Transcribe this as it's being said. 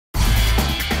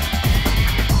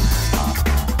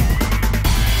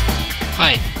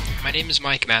My name is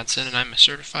Mike Madsen, and I'm a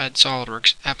certified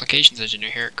SOLIDWORKS applications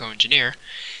engineer here at GoEngineer.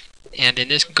 And in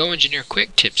this GoEngineer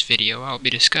Quick Tips video, I'll be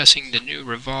discussing the new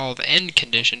Revolve end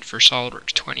condition for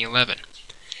SOLIDWORKS 2011.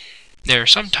 There are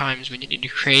some times when you need to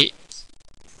create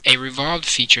a revolved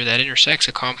feature that intersects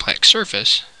a complex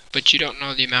surface, but you don't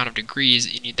know the amount of degrees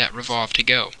that you need that revolve to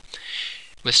go.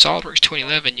 With SOLIDWORKS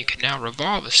 2011, you can now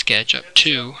revolve a sketch up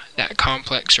to that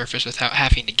complex surface without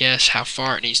having to guess how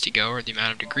far it needs to go or the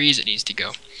amount of degrees it needs to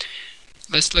go.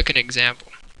 Let's look at an example.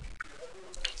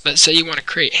 Let's say you want to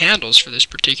create handles for this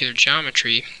particular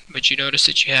geometry, but you notice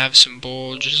that you have some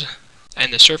bulges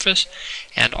in the surface,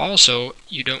 and also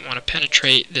you don't want to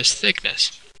penetrate this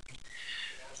thickness.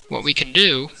 What we can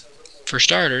do, for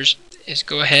starters, is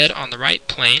go ahead on the right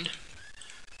plane,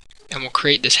 and we'll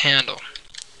create this handle.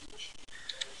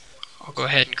 I'll go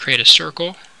ahead and create a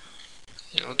circle,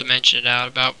 and I'll dimension it out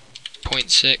about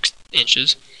 0.6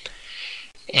 inches,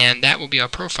 and that will be our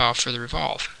profile for the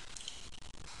revolve.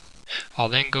 I'll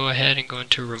then go ahead and go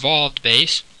into Revolved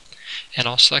Base, and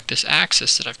I'll select this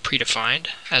axis that I've predefined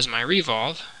as my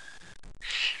revolve,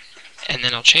 and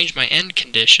then I'll change my end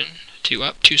condition to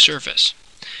up to surface.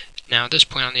 Now at this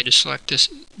point I'll need to select this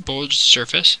bulged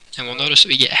surface, and we'll notice that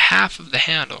we get half of the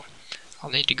handle. I'll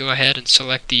need to go ahead and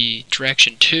select the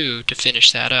direction 2 to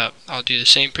finish that up. I'll do the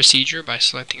same procedure by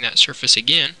selecting that surface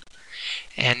again,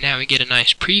 and now we get a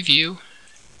nice preview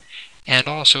and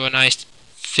also a nice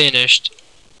finished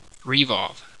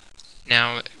revolve.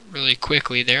 Now really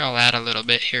quickly there, I'll add a little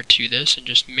bit here to this and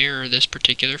just mirror this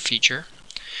particular feature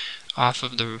off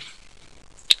of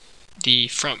the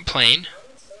front plane,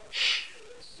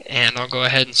 and I'll go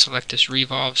ahead and select this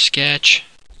revolve sketch,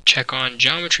 check on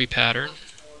geometry pattern,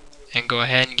 and go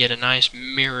ahead and get a nice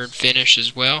mirrored finish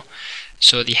as well.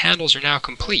 So the handles are now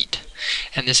complete,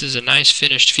 and this is a nice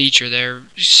finished feature there,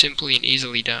 simply and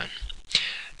easily done.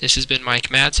 This has been Mike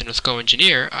Madsen with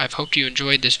GoEngineer. I've hoped you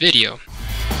enjoyed this video.